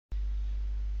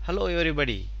Hello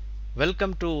everybody,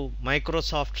 welcome to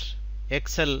Microsoft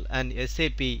Excel and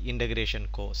SAP integration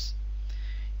course.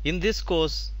 In this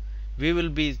course we will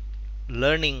be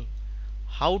learning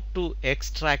how to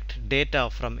extract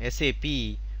data from SAP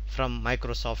from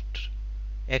Microsoft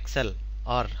Excel,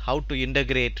 or how to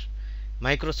integrate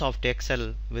Microsoft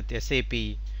Excel with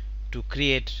SAP to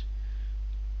create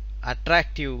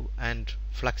attractive and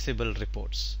flexible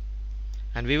reports.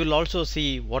 And we will also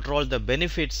see what are all the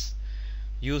benefits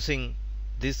using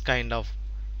this kind of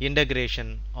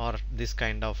integration or this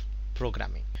kind of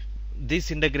programming.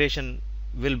 This integration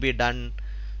will be done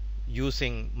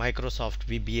using Microsoft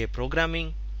VBA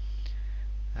programming,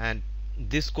 and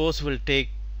this course will take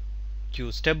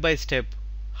you step by step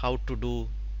how to do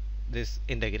this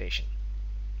integration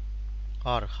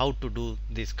or how to do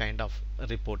this kind of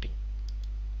reporting.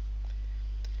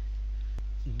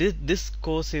 This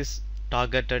course is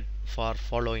targeted for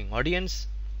following audience: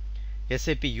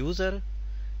 SAP user.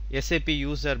 SAP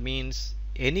user means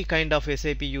any kind of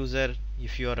SAP user.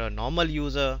 If you are a normal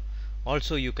user,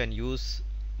 also you can use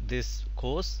this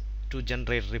course to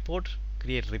generate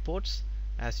create reports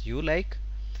as you like.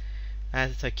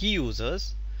 As a key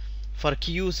users, for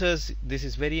key users this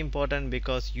is very important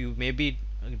because you may be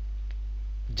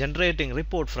generating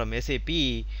report from SAP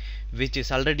which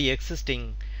is already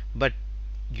existing, but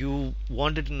you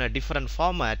want it in a different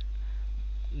format.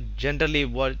 Generally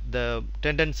what the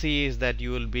tendency is that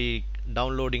you will be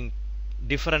downloading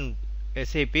different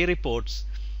SAP reports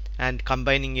and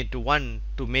combining it to one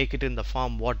to make it in the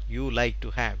form what you like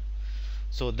to have.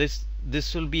 So this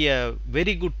will be a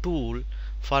very good tool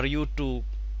for you to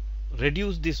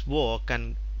reduce this work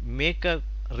and make a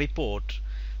report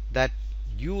that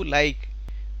you like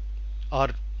or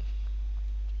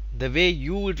the way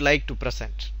you would like to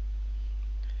present.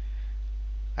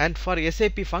 And for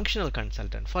SAP functional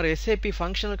consultant,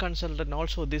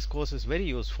 also this course is very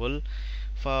useful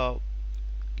for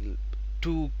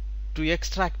to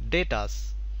extract data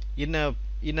in a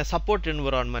support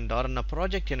environment or in a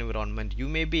project environment. You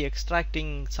may be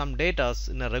extracting some data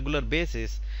in a regular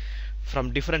basis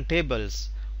from different tables,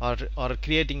 or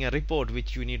creating a report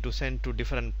which you need to send to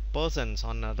different persons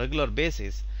on a regular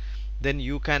basis. Then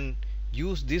you can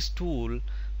use this tool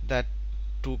that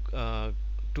to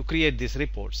create these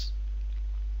reports.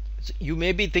 So you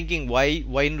may be thinking, why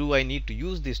do I need to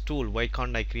use this tool? Why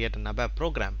can't I create an ABAP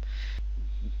program?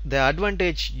 The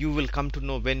advantage you will come to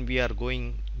know when we are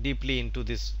going deeply into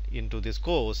this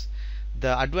course.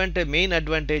 The main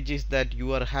advantage is that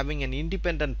you are having an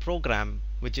independent program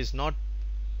which is not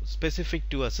specific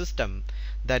to a system,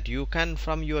 that you can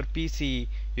from your PC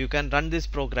you can run this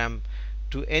program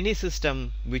to any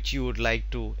system which you would like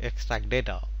to extract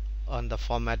data on the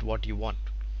format what you want.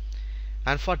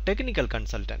 And for technical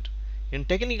consultant, in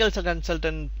technical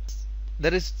consultant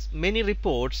there is many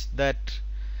reports that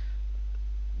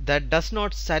does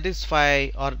not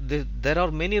satisfy, or there are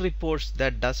many reports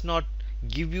that does not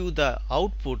give you the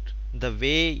output the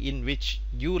way in which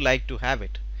you like to have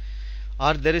it,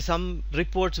 or there is some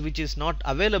reports which is not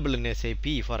available in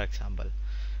SAP, for example.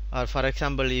 Or for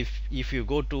example, if you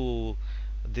go to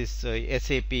this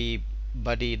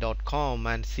sapbuddy.com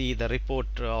and see the report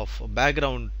of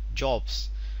background jobs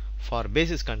for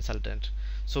basis consultant,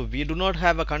 so we do not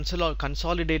have a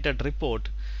consolidated report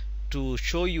to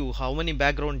show you how many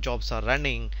background jobs are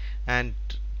running and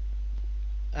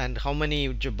how many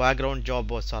background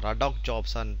jobs are ad hoc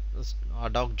jobs and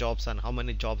how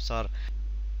many jobs are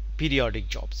periodic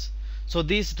jobs. So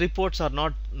these reports are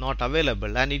not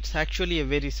available, and it's actually a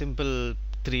very simple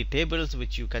 3 tables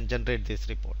which you can generate these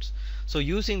reports. So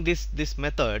using this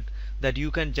method, that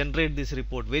you can generate this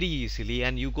report very easily,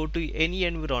 and you go to any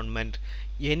environment,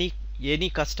 any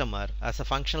customer, as a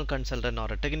functional consultant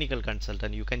or a technical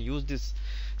consultant, you can use this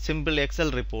simple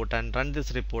Excel report and run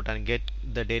this report and get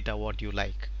the data what you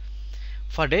like.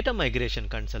 For data migration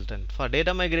consultant,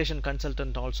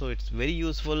 also it's very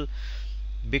useful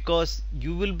because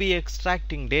you will be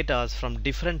extracting data from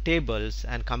different tables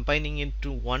and combining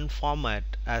into one format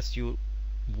as you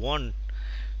want,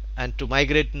 and to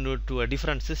migrate to a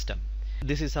different system.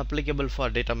 This is applicable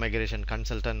for data migration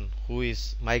consultant who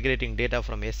is migrating data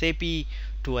from SAP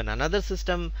to another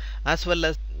system, as well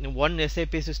as one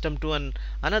SAP system to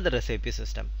another SAP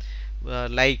system.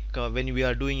 When we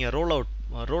are doing a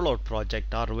rollout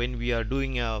project, or when we are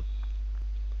doing a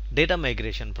data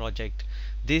migration project,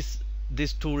 these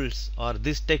tools or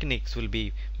these techniques will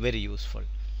be very useful.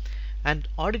 And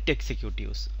audit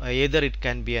executives, either it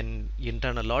can be an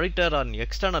internal auditor or an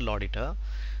external auditor,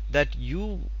 that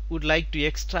you would like to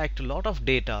extract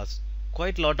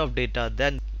quite a lot of data,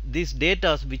 then these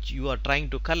data which you are trying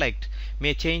to collect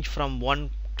may change from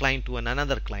one client to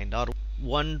another client, or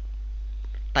one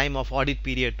time of audit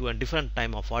period to a different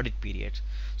time of audit period.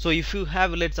 So if you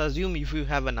have, let's assume if you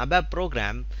have an ABAP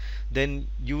program, then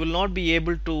you will not be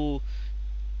able to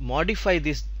modify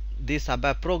this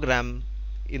ABAP program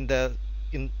in the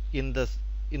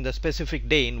in the specific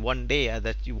day, in one day,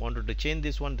 that you wanted to change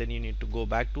this one. Then you need to go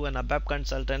back to an ABAP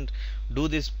consultant, do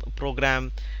this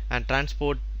program and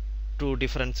transport to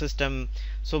different system.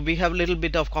 So we have a little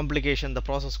bit of complication, the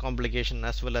process complication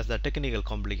as well as the technical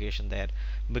complication there,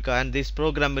 because and this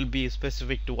program will be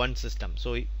specific to one system.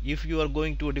 So if you are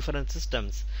going to different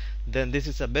systems, then this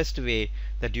is the best way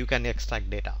that you can extract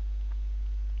data.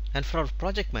 And for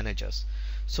project managers,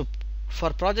 so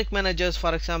for project managers,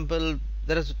 for example,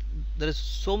 there is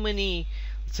so many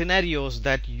scenarios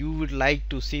that you would like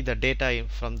to see the data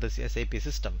from this SAP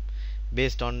system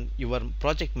based on your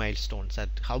project milestones, at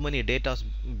how many data has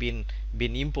been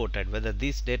imported, whether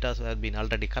these data have been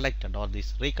already collected or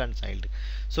this reconciled.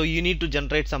 So you need to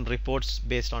generate some reports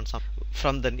based on some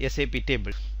from the SAP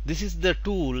table. This is the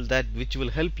tool that which will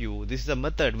help you, this is a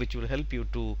method which will help you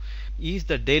to ease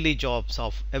the daily jobs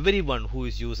of everyone who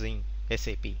is using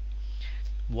SAP.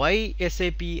 Why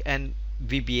SAP and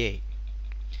VBA?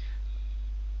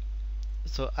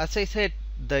 So as I said,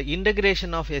 the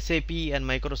integration of SAP and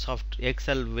Microsoft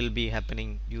Excel will be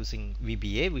happening using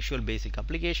VBA, Visual Basic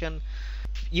Application.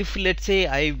 If let's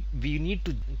say we need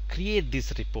to create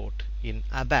this report in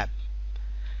ABAP,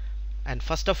 and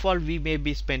first of all we may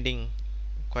be spending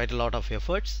quite a lot of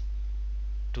efforts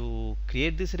to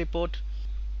create this report.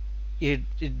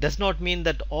 It does not mean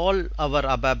that all our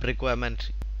ABAP requirement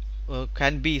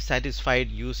can be satisfied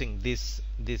using this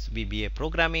VBA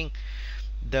programming.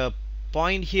 The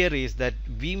point here is that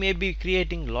we may be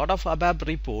creating a lot of ABAP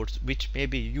reports which may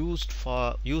be used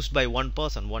by one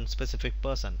person, one specific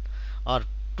person, or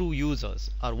two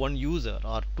users, or one user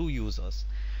or two users.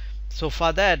 So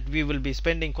for that we will be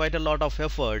spending quite a lot of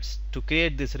efforts to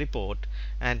create this report,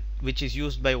 and which is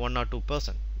used by one or two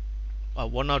person or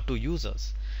one or two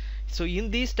users. So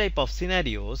in these type of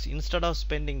scenarios, instead of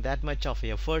spending that much of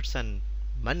efforts and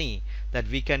money, that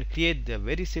we can create the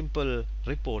very simple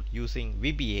report using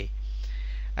VBA.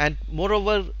 And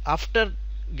moreover, after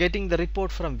getting the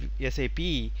report from SAP,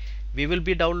 we will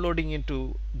be downloading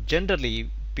into, generally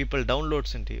people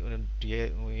downloads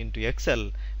into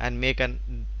Excel and make a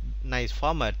nice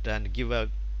format and give a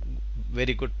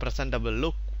very good presentable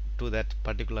look to that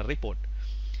particular report.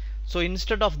 So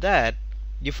instead of that,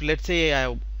 if let's say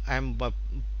I'm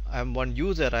one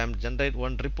user, I am generate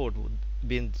one report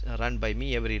being run by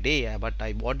me every day, but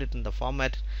I want it in the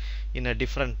format, in a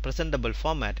different presentable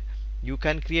format, you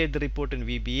can create the report in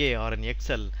VBA or in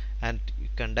Excel, and you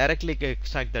can directly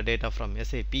extract the data from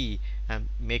SAP and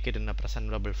make it in a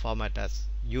presentable format as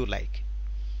you like.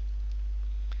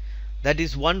 That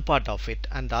is one part of it.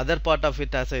 And the other part of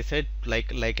it, as I said,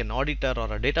 like an auditor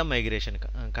or a data migration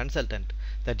consultant,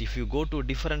 that if you go to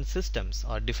different systems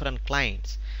or different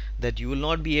clients, that you will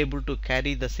not be able to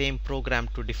carry the same program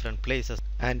to different places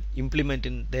and implement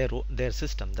in their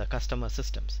system, the customer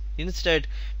systems. Instead,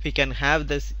 we can have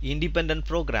this independent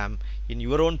program in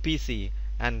your own PC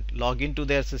and log into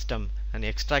their system and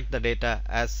extract the data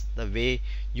as the way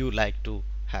you like to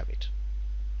have it.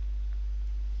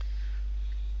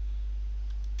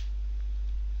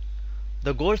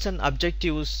 The goals and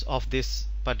objectives of this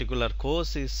particular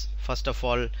course is, first of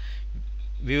all,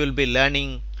 we will be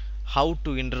learning how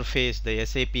to interface the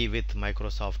SAP with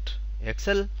Microsoft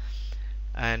Excel,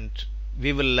 and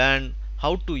we will learn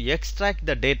how to extract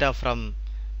the data from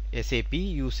SAP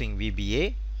using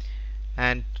VBA.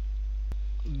 And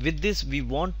with this we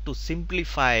want to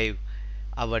simplify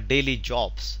our daily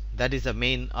jobs. That is the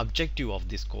main objective of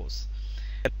this course.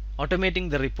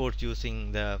 Automating the reports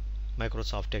using the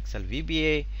Microsoft Excel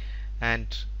VBA, and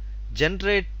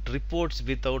generate reports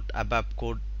without ABAP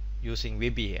code using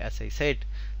VBA. As I said,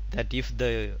 that if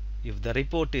the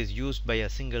report is used by a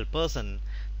single person,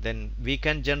 then we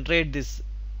can generate this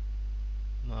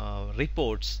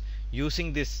reports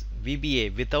using this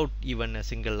VBA without even a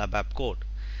single ABAP code.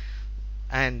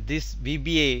 And this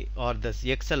VBA or this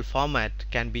Excel format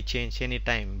can be changed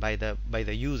anytime by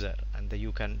the user, and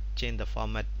you can change the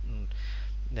format,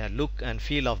 the look and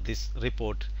feel of this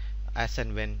report as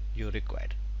and when you require.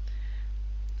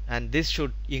 And this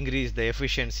should increase the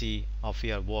efficiency of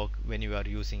your work when you are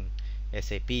using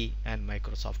SAP and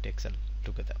Microsoft Excel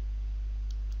together.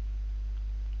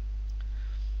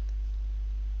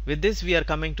 With this, we are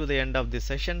coming to the end of this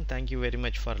session. Thank you very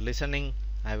much for listening.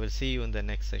 I will see you in the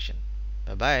next session.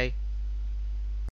 Bye bye.